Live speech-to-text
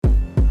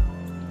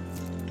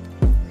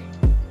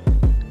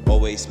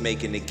always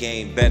making the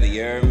game better,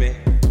 you heard me?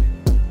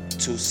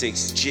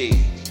 26G.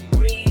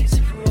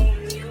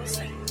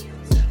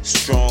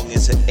 Strong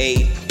as an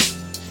ape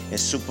in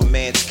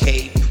Superman's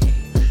cape.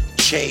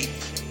 Chape,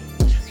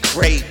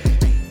 crepe,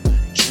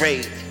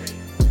 drape,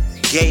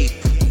 gape,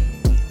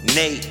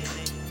 nape,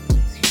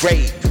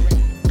 rape,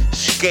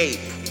 scape,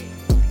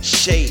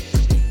 shape,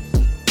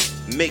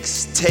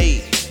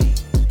 mixtape,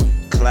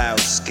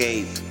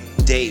 cloudscape,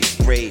 date,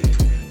 rape,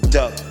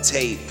 duct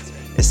tape,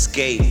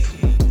 escape,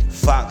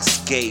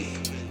 foxscape,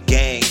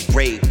 gang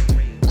rape,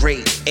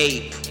 great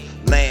ape,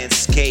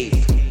 landscape,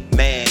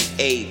 man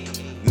ape,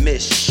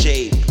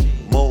 misshape,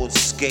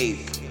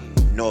 moldscape,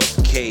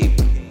 North Cape,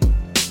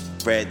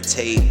 red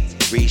tape,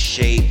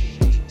 reshape,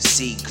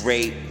 sea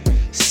grape,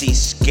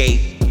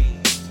 seascape,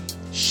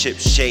 ship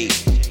shape,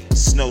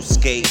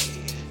 snowscape,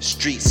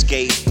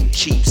 streetscape,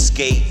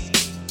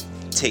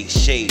 cheapskate, take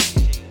shape,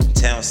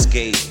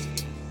 townscape,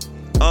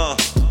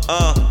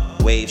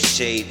 wave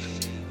shape,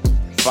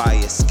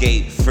 fire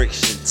escape,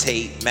 friction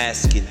tape,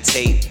 masking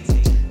tape,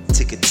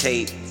 ticker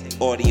tape,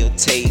 audio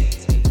tape,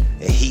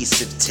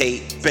 adhesive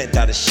tape, bent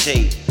out of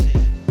shape,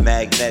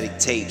 magnetic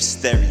tape,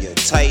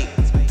 stereotype,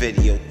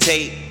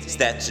 videotape,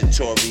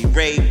 statutory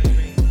rape,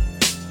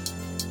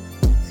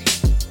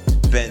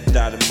 bent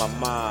out of my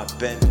mind,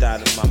 bent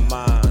out of my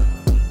mind,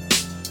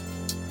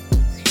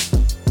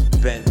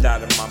 bent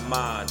out of my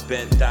mind,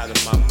 bent out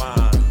of my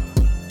mind.